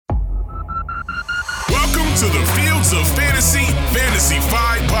to the Fields of Fantasy Fantasy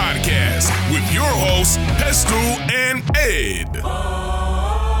 5 podcast with your hosts, Pestle and Ed.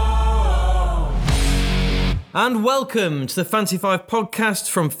 And welcome to the Fantasy 5 podcast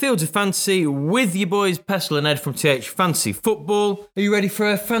from Fields of Fantasy with your boys Pestle and Ed from TH Fantasy Football. Are you ready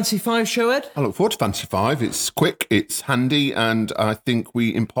for a Fantasy 5 show, Ed? I look forward to Fantasy 5. It's quick, it's handy, and I think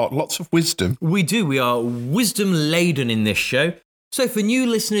we impart lots of wisdom. We do. We are wisdom-laden in this show. So for new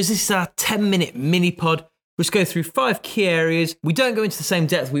listeners, this is our 10-minute mini-pod. We'll just go through 5 key areas. We don't go into the same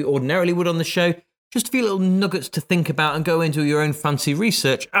depth we ordinarily would on the show. Just a few little nuggets to think about and go into your own fancy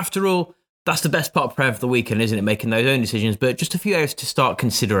research. After all, that's the best part of preparing for the weekend, isn't it? Making those own decisions, but just a few areas to start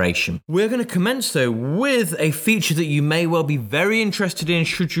consideration. We're going to commence, though, with a feature that you may well be very interested in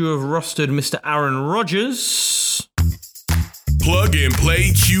should you have rostered Mr. Aaron Rodgers. Plug and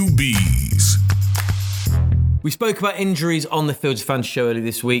play QBs. We spoke about injuries on the Fields of Fantasy show earlier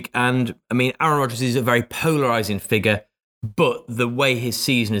this week, and, Aaron Rodgers is a very polarising figure, but the way his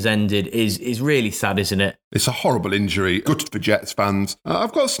season has ended is really sad, isn't it? It's a horrible injury. Good for Jets fans.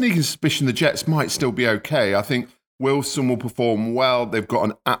 I've got a sneaking suspicion the Jets might still be okay. I think Wilson will perform well. They've got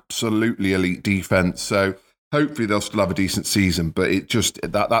an absolutely elite defence, so hopefully they'll still have a decent season. But it just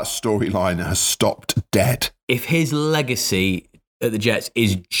that storyline has stopped dead. If his legacy at the Jets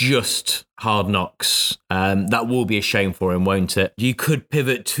is just hard knocks, that will be a shame for him, won't it? You could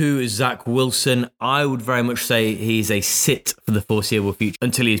pivot to Zach Wilson. I would very much say he's a sit for the foreseeable future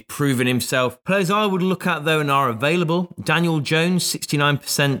until he's proven himself. Players I would look at, though, and are available. Daniel Jones,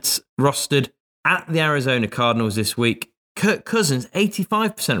 69% rostered at the Arizona Cardinals this week. Kirk Cousins,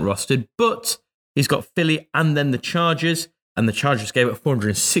 85% rostered, but he's got Philly and then the Chargers, and the Chargers gave up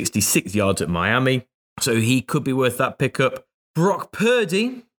 466 yards at Miami, so he could be worth that pickup. Brock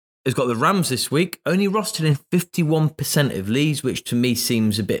Purdy has got the Rams this week, only rostered in 51% of leagues, which to me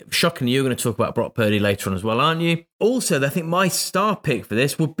seems a bit shocking. You're going to talk about Brock Purdy later on as well, aren't you? Also, I think my star pick for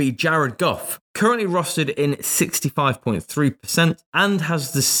this would be Jared Goff, currently rostered in 65.3% and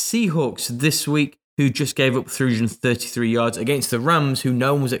has the Seahawks this week, who just gave up 333 yards against the Rams, who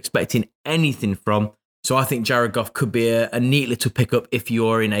no one was expecting anything from. So I think Jared Goff could be a neat little pickup if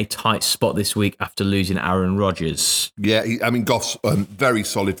you're in a tight spot this week after losing Aaron Rodgers. Yeah, Goff's a very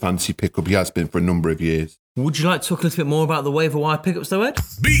solid fantasy pickup. He has been for a number of years. Would you like to talk a little bit more about the waiver wire pickups though, Ed?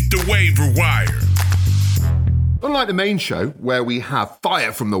 Beat the waiver wire. Unlike the main show, where we have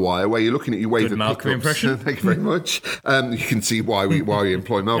fire from the wire, where you're looking at your waiver Good Malcolm pickups. Impression. Thank you very much. You can see why we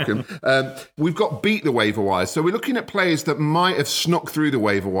employ Malcolm. We've got beat the waiver wire. So we're looking at players that might have snuck through the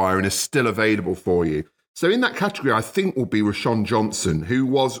waiver wire and are still available for you. So in that category, I think will be Rashawn Johnson, who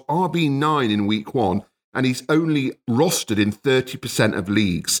was RB9 in week 1, and he's only rostered in 30% of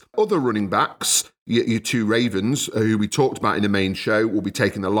leagues. Other running backs, your 2 Ravens, who we talked about in the main show, will be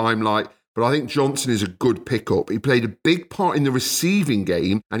taking the limelight. But I think Johnson is a good pickup. He played a big part in the receiving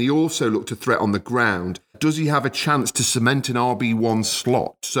game, and he also looked a threat on the ground. Does he have a chance to cement an RB1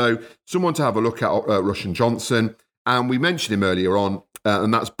 slot? So someone to have a look at, Rashawn Johnson. And we mentioned him earlier on,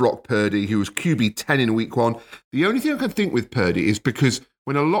 and that's Brock Purdy, who was QB 10 in week 1. The only thing I can think with Purdy is because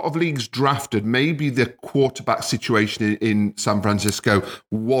when a lot of leagues drafted, maybe the quarterback situation in San Francisco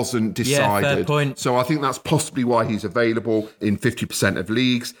wasn't decided. Yeah, fair point. So I think that's possibly why he's available in 50% of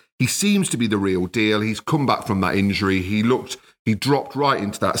leagues. He seems to be the real deal. He's come back from that injury. He dropped right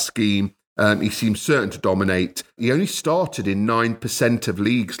into that scheme. He seems certain to dominate. He only started in 9% of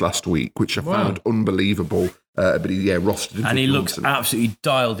leagues last week, which I found unbelievable. But he rostered. And he looks absolutely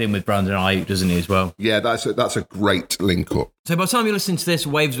dialed in with Brandon Ayuk, doesn't he, as well? Yeah, that's a great link up. So by the time you listen to this,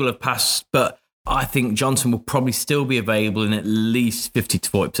 waves will have passed, but I think Johnson will probably still be available in at least 50 to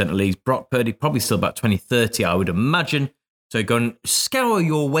 40% of leagues. Brock Purdy probably still about 20, 30, I would imagine. So go and scour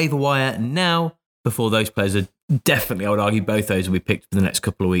your waiver wire now before those players are definitely, I would argue, both those will be picked for the next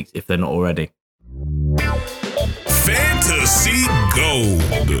couple of weeks if they're not already. Fantasy Gold.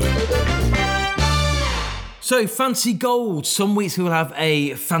 So, fancy gold. Some weeks we will have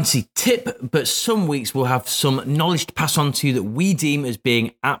a fancy tip, but some weeks we'll have some knowledge to pass on to you that we deem as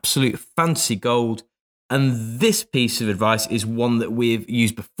being absolute fancy gold. And this piece of advice is one that we've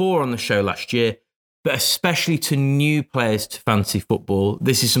used before on the show last year, but especially to new players to fantasy football.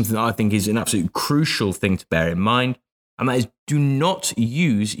 This is something that I think is an absolute crucial thing to bear in mind, and that is do not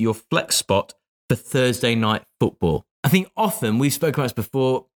use your flex spot for Thursday night football. I think often, we've spoken about this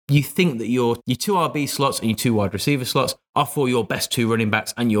before, you think that your 2 RB slots and your 2 wide receiver slots are for your best 2 running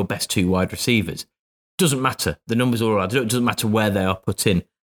backs and your best 2 wide receivers. Doesn't matter. The numbers are all right. It doesn't matter where they are put in.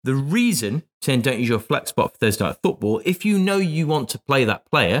 The reason saying don't use your flex spot for Thursday night football, if you know you want to play that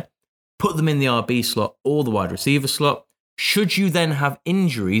player, put them in the RB slot or the wide receiver slot. Should you then have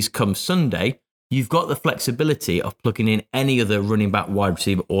injuries come Sunday, you've got the flexibility of plugging in any other running back, wide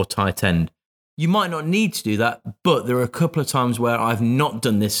receiver, or tight end. You might not need to do that, but there are a couple of times where I've not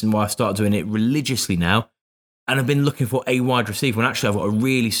done this and where I start doing it religiously now. And I've been looking for a wide receiver when actually I've got a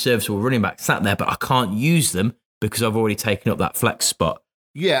really serviceable running back sat there, but I can't use them because I've already taken up that flex spot.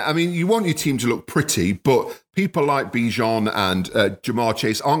 Yeah, I mean, you want your team to look pretty, but people like Bijan and Jamar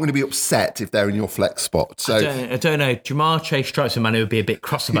Chase aren't going to be upset if they're in your flex spot. So I don't know. Jamar Chase strikes a man who would be a bit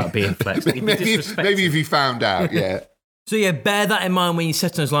cross about being flex. maybe if you found out, yeah. So yeah, bear that in mind when you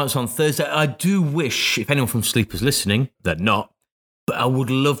set those lineups on Thursday. I do wish, if anyone from Sleeper's listening, they're not, but I would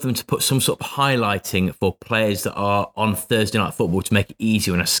love them to put some sort of highlighting for players that are on Thursday Night Football to make it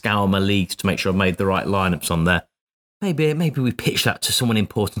easier when I scour my leagues to make sure I've made the right lineups on there. Maybe we pitch that to someone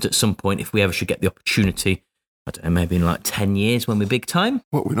important at some point if we ever should get the opportunity. I don't know, maybe in like 10 years when we're big time.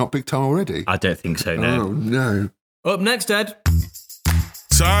 What, we're not big time already? I don't think so, no. Oh, no. Up next, Ed.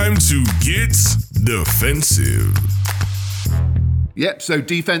 Time to get defensive. Yep, so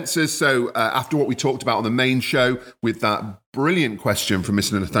defences. So after what we talked about on the main show with that brilliant question from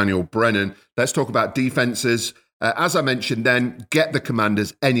Mr. Nathaniel Brennan, let's talk about defences. As I mentioned then, get the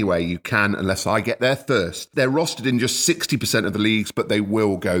Commanders any way you can, unless I get there first. They're rostered in just 60% of the leagues, but they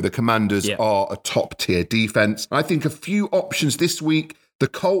will go. The Commanders are a top-tier defense. I think a few options this week. The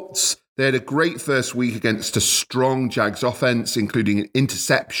Colts, they had a great first week against a strong Jags offense, including an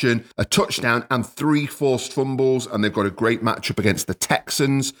interception, a touchdown, and 3 forced fumbles, and they've got a great matchup against the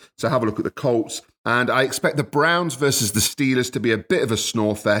Texans. So have a look at the Colts. And I expect the Browns versus the Steelers to be a bit of a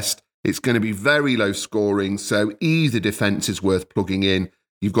snore fest. It's going to be very low scoring, so either defense is worth plugging in.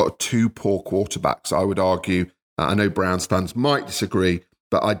 You've got 2 poor quarterbacks, I would argue. I know Browns fans might disagree,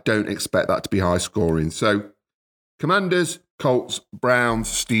 but I don't expect that to be high scoring. So Commanders, Colts, Browns,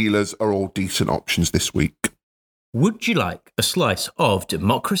 Steelers are all decent options this week. Would you like a slice of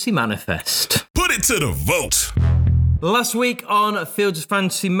Democracy Manifest? Put it to the vote. Last week on Fields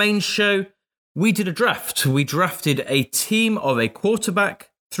Fantasy Main Show, we did a draft. We drafted a team of a quarterback,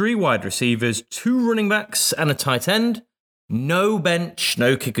 3 wide receivers, 2 running backs, and a tight end. No bench,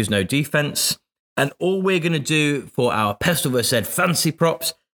 no kickers, no defense. And all we're going to do for our Pestle vs. Ed fantasy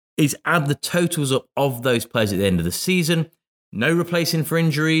props is add the totals up of those players at the end of the season. No replacing for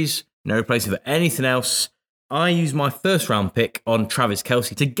injuries, no replacing for anything else. I used my first round pick on Travis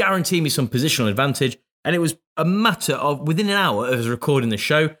Kelce to guarantee me some positional advantage. And it was a matter of within an hour of us recording the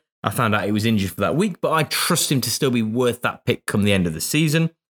show, I found out he was injured for that week, but I trust him to still be worth that pick come the end of the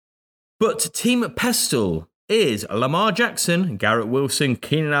season. But Team Pestle is Lamar Jackson, Garrett Wilson,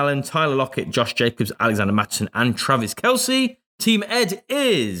 Keenan Allen, Tyler Lockett, Josh Jacobs, Alexander Mattison, and Travis Kelce. Team Ed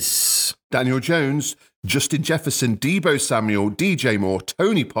is Daniel Jones, Justin Jefferson, Deebo Samuel, DJ Moore,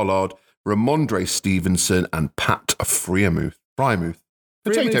 Tony Pollard, Ramondre Stevenson, and Pat Freiermuth.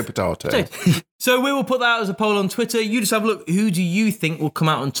 Potato. So we will put that out as a poll on Twitter. You just have a look. Who do you think will come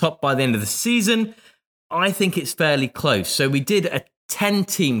out on top by the end of the season? I think it's fairly close. So we did a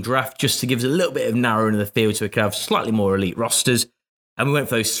 10-team draft just to give us a little bit of narrowing of the field so we could have slightly more elite rosters. And we went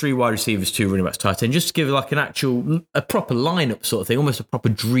for those 3 wide receivers, 2 running backs, tight end, just to give like a proper lineup sort of thing, almost a proper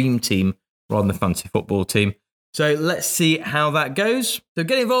dream team rather than a fantasy football team. So let's see how that goes. So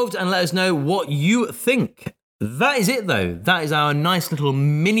get involved and let us know what you think. That is it though. That is our nice little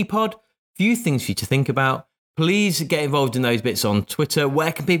mini pod. Few things for you to think about. Please get involved in those bits on Twitter.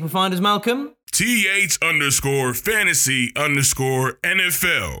 Where can people find us, Malcolm?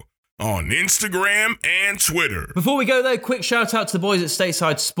 TH_fantasy_NFL on Instagram and Twitter. Before we go though, quick shout out to the boys at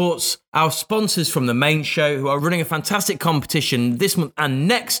Stateside Sports, our sponsors from the main show, who are running a fantastic competition this month and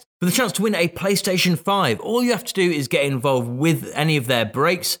next for the chance to win a PlayStation 5. All you have to do is get involved with any of their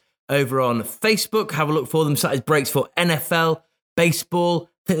breaks over on Facebook. Have a look for them. So that is breaks for NFL, baseball.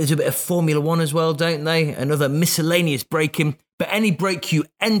 I think there's a bit of Formula 1 as well, don't they? Another miscellaneous breaking. But any break you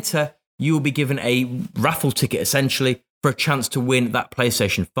enter, you will be given a raffle ticket, essentially, for a chance to win that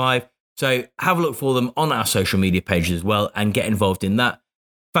PlayStation 5. So have a look for them on our social media pages as well and get involved in that.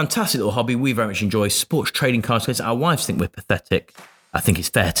 Fantastic little hobby. We very much enjoy sports trading cards. Our wives think we're pathetic. I think it's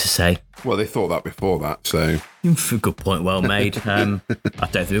fair to say. Well, they thought that before that, so... Good point, well made. I don't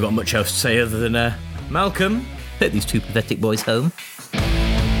think we've got much else to say other than, Malcolm, take these 2 pathetic boys home.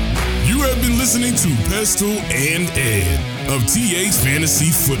 You have been listening to Pestle and Ed of TH Fantasy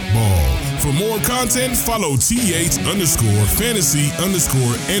Football. For more content, follow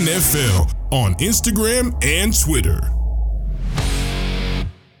TH_fantasy_NFL on Instagram and Twitter.